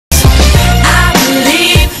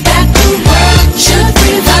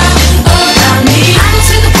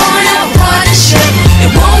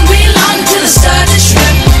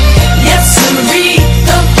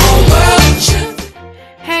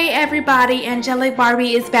Angelic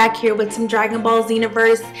Barbie is back here with some Dragonball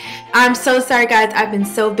Xenoverse. I'm so sorry guys, I've been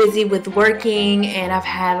so busy with working and I've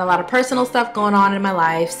had a lot of personal stuff going on in my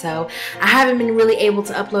life, so I haven't been really able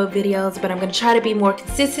to upload videos, but I'm going to try to be more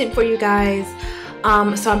consistent for you guys.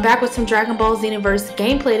 So I'm back with some Dragonball Xenoverse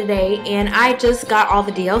gameplay today, and I just got all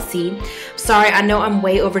the DLC. Sorry, I know I'm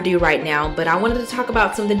way overdue right now, but I wanted to talk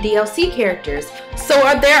about some of the DLC characters. So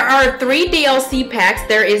there are 3 DLC packs.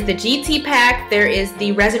 There is the GT pack, there is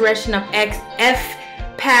the Resurrection of XF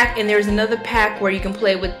pack, and there's another pack where you can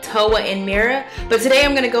play with Toa and Mira. But today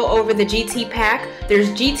I'm going to go over the GT pack. There's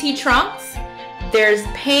GT Trunks, there's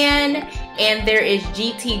Pan, and there is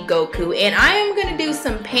GT Goku, and I am going to do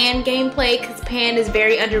some Pan gameplay because Pan is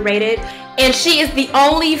very underrated, and she is the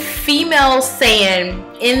only female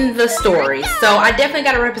Saiyan in the story, so I definitely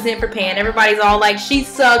got to represent for Pan. Everybody's all like, she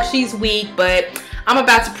sucks, she's weak, but I'm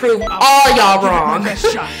about to prove all y'all wrong.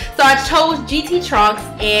 So I chose GT Trunks,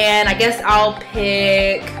 and I guess I'll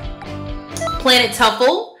pick Planet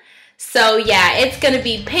Tuffle. So yeah, it's going to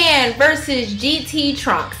be Pan versus GT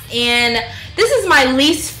Trunks, and this is my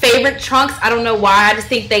least favorite Trunks. I don't know why. I just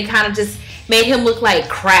think they kind of just made him look like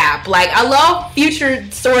crap. Like, I love Future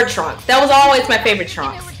Sword Trunks. That was always my favorite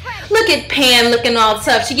Trunks. Look at Pan looking all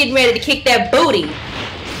tough. She getting ready to kick that booty.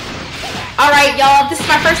 Alright, y'all. This is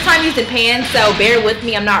my first time using Pan, so bear with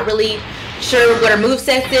me. I'm not really sure what her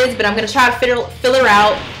moveset is, but I'm going to try to fill her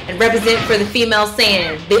out and represent for the female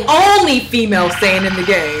Saiyan. The only female Saiyan in the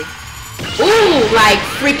game. Ooh, like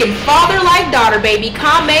freaking father like daughter, baby.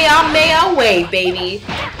 Kamehameha wave, baby.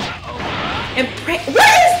 And what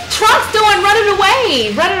is Trunks doing running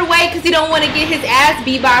away? Running away because he don't want to get his ass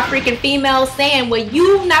beat by a freaking female Saiyan. Well,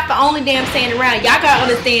 you not the only damn Saiyan around. Y'all gotta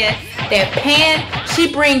understand that Pan,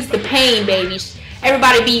 she brings the pain, baby.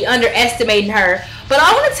 Everybody be underestimating her. But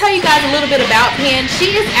I want to tell you guys a little bit about Pan. She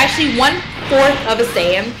is actually 1/4 of a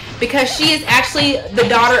Saiyan because she is actually the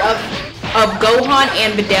daughter of Gohan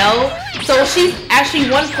and Videl. So she's actually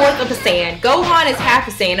 1/4 of a Saiyan. Gohan is half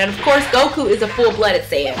a Saiyan, and of course Goku is a full-blooded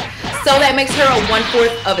Saiyan. So that makes her a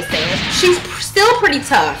 1/4 of a Saiyan. She's still pretty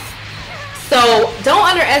tough. So don't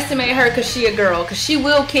underestimate her because she a girl, because she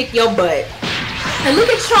will kick your butt. And look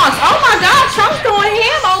at Trunks. Oh my god, Trunks going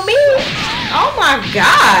ham on me. Oh my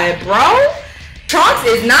god, bro. Trunks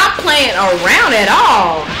is not playing around at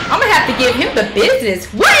all. I'm going to have to give him the business.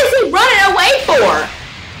 What is he running away for?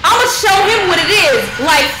 I'm gonna show him what it is.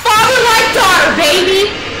 Like father, like daughter, baby.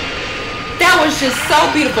 That was just so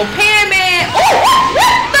beautiful. Pan man. Oh,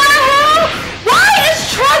 what the hell? Why is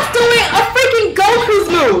Trunks doing a freaking Goku's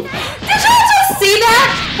move? Did y'all just see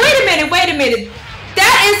that? Wait a minute, wait a minute.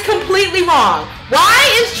 That is completely wrong. Why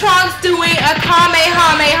is Trunks doing a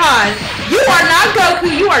Kamehameha? You are not Goku.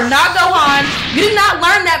 You are not Gohan. You did not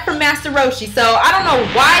learn that from Master Roshi. So I don't know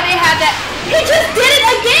why they have that. He just did it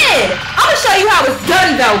again. I'm going to show you how it's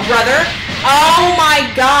done though, brother. Oh my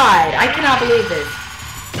god. I cannot believe this.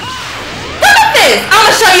 Look at this. I'm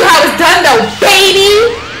going to show you how it's done though, baby.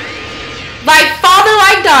 Like father,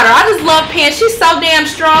 like daughter. I just love Pan. She's so damn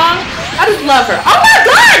strong. I just love her. Oh my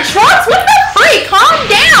god, Trunks. What the freak? Calm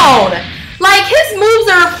down. Like, his moves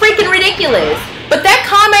are freaking ridiculous. But that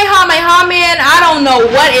Kamehameha, man, I don't know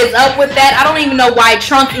what is up with that. I don't even know why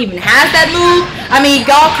Trunks even has that move. I mean,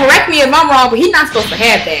 y'all correct me if I'm wrong, but he's not supposed to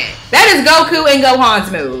have that. That is Goku and Gohan's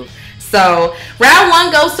move. So, round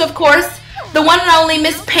 1 goes to, of course, the one and only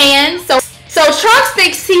Miss Pan. So Trunks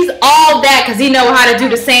thinks he's all that because he knows how to do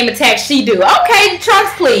the same attack she do. Okay,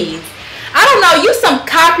 Trunks, please. I don't know, you some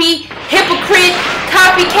hypocrite,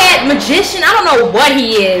 copycat, magician. I don't know what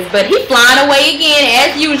he is, but he flying away again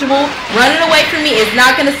as usual. Running away from me is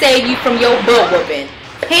not going to save you from your butt whooping.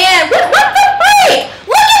 Pan, what the freak?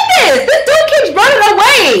 Look at this. This dude keeps running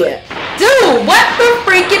away. Dude, what the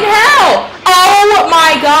freaking hell? Oh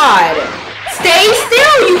my god. Stay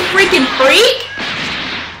still, you freaking freak.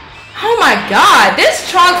 Oh my god, this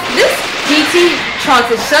GT Trunks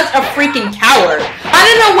is such a freaking coward.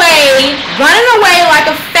 Running away like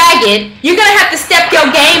a faggot. You're gonna have to step your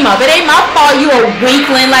game up. It ain't my fault you a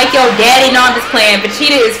weakling like your daddy. No, I'm just playing.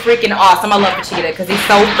 Vegeta is freaking awesome. I love Vegeta because he's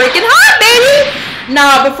so freaking hot, baby.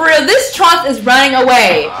 Nah, but for real, this Trunks is running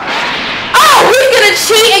away. Oh, he's gonna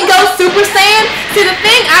cheat and go Super Saiyan? See, the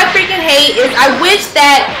thing I freaking hate is I wish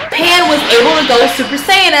that Pan was able to go Super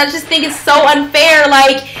Saiyan. I just think it's so unfair.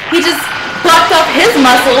 Like, he just bucked up his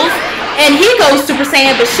muscles and he goes Super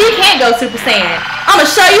Saiyan, but she can't go Super Saiyan. I'm gonna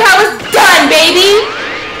show you how it's done, baby.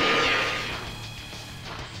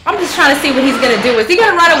 I'm just trying to see what he's gonna do. Is he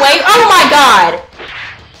gonna run away? Oh my god.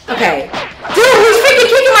 Okay. Dude, he's freaking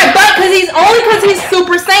kicking my butt because he's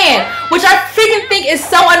Super Saiyan, which I freaking think is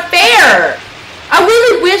so unfair. I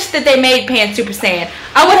really wish that they made Pan Super Saiyan.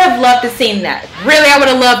 I would have loved to seen that. Really, I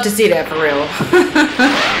would have loved to see that for real.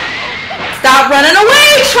 Stop running away,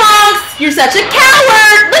 Trunks! You're such a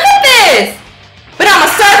coward! Look at this! But I'ma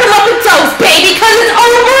serve him up with toast, baby, because it's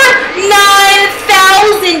over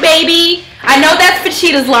 9,000, baby! I know that's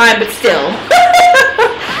Vegeta's line, but still.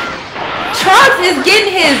 Trunks is getting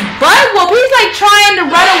his butt whooped. He's like trying to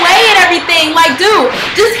run away and everything. Like, dude,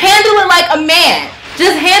 just handle it like a man.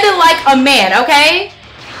 Just handle it like a man, okay?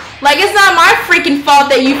 Like, it's not my freaking fault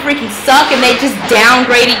that you freaking suck and they just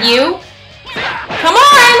downgraded you. Come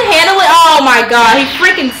on, handle it. Oh my god, he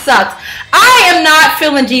freaking sucks. I am not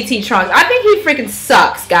feeling GT Trunks. I think he freaking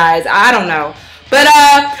sucks, guys. I don't know. But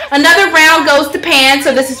another round goes to Pan,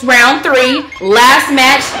 so this is round 3. Last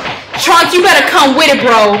match. Trunks, you better come with it,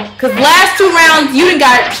 bro. Because last 2 rounds, you done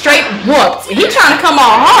got straight whooped. He trying to come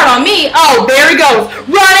all hard on me. Oh, there he goes.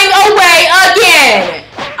 Running away again.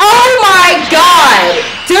 Oh my god.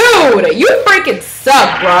 Dude, you freaking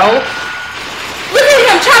suck, bro. Look at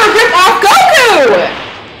him trying to rip off Goku.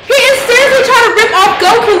 He is seriously trying to rip off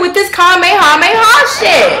Goku with this Kamehameha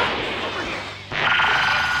shit.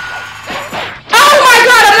 Oh my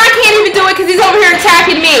god, I can't even do it because he's over here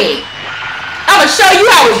attacking me. I'm gonna show you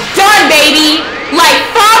how it's done, baby. Like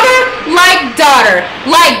father, like daughter.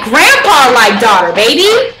 Like grandpa, like daughter,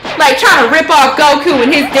 baby. Like trying to rip off Goku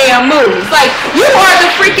and his damn moves. Like, you are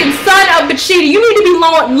the freaking son of Vegeta. You need to be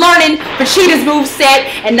learning Vegeta's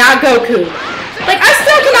moveset and not Goku. Like, I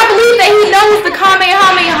still cannot believe that he knows the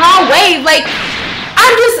Kamehameha wave. Like,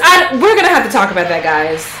 we're gonna have to talk about that,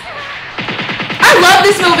 guys. I love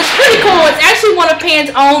this move. It's pretty cool. It's actually one of Pan's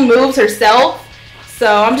own moves herself. So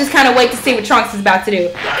I'm just kind of waiting to see what Trunks is about to do.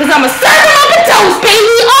 Because I'm going to serve him up a toast,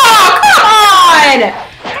 baby. Oh, come on.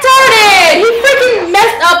 Darn it. He freaking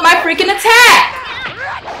messed up my freaking attack.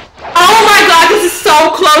 Oh my god, this is so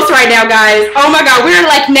close right now, guys. Oh my god, we're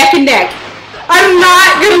like neck and neck. I'm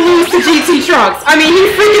not going to lose to GT Trunks. I mean, he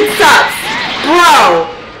freaking sucks. Bro,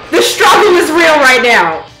 the struggle is real right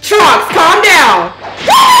now. Trunks, calm down.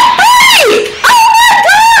 Wait! Oh my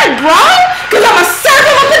god, bro! Because I'm going to serve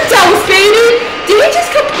him up a toast, baby! Did he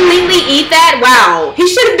just completely eat that? Wow. He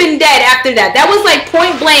should have been dead after that. That was like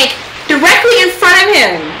point blank directly in front of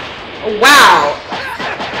him. Wow.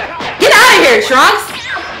 Get out of here, Trunks.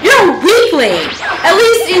 You're a weakling. At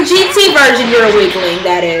least in GT version, you're a weakling,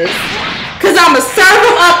 that is. Because I'm going to serve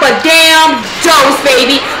him up a damn dose,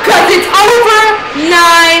 baby. Because it's over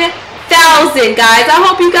 9,000, guys. I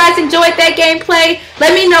hope you guys enjoyed that gameplay.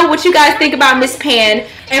 Let me know what you guys think about Miss Pan.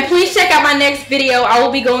 And please check out my next video. I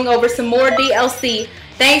will be going over some more DLC.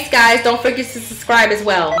 Thanks, guys. Don't forget to subscribe as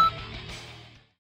well.